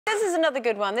This is another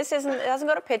good one. This isn't, it hasn't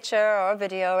got a picture or a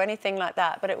video or anything like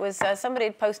that, but it was somebody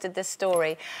had posted this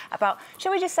story about,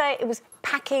 shall we just say it was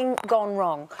packing gone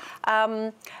wrong.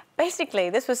 Basically,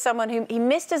 this was someone who he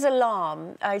missed his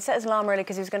alarm. He set his alarm early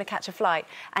because he was going to catch a flight,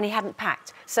 and he hadn't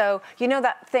packed. So, you know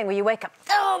that thing where you wake up,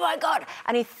 oh, my God!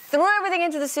 And he threw everything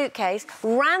into the suitcase,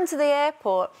 ran to the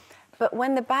airport, but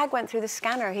when the bag went through the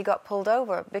scanner, he got pulled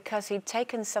over because he'd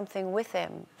taken something with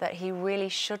him that he really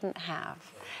shouldn't have.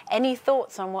 Any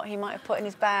thoughts on what he might have put in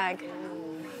his bag?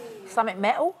 Something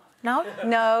metal? No?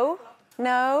 No.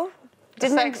 No.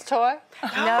 Didn't... A sex toy?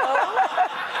 No.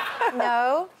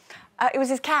 No. It was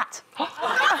his cat.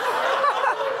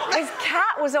 His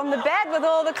cat was on the bed with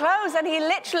all the clothes, and he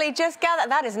literally just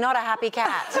gathered... That is not a happy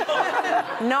cat.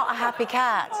 Not a happy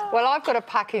cat. Well, I've got a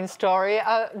packing story.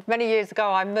 Many years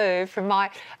ago, I moved from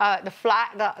the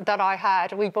flat that I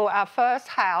had. We bought our first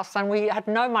house, and we had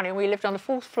no money. We lived on the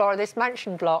 4th floor of this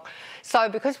mansion block. So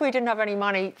because we didn't have any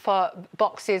money for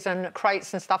boxes and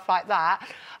crates and stuff like that,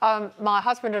 my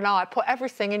husband and I put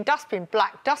everything in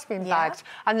black dustbin bags,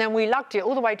 and then we lugged it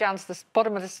all the way down to the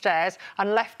bottom of the stairs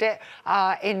and left it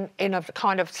in a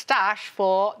kind of stash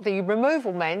for the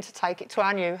removal men to take it to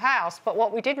our new house. But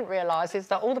what we didn't realise is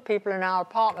that all the people in our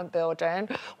apartment building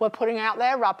were putting out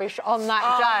their rubbish on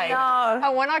that day. No.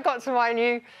 And when I got to my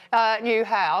new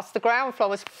house, the ground floor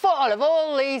was full of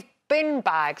all these bin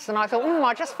bags, and I thought,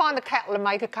 I'll just find the kettle and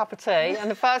make a cup of tea. And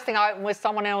the first thing I opened was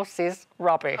someone else's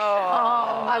rubbish.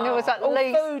 Oh. And there was at all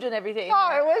least food and everything. Oh,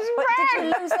 it was But red.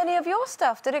 did you lose any of your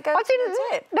stuff? Did it go to the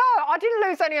tip? No, I didn't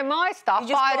lose any of my stuff. You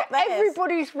just I had got theirs?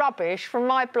 everybody's rubbish from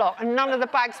my block, and none of the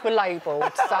bags were labelled,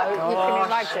 so you can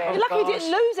imagine. You're lucky you didn't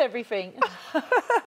lose everything.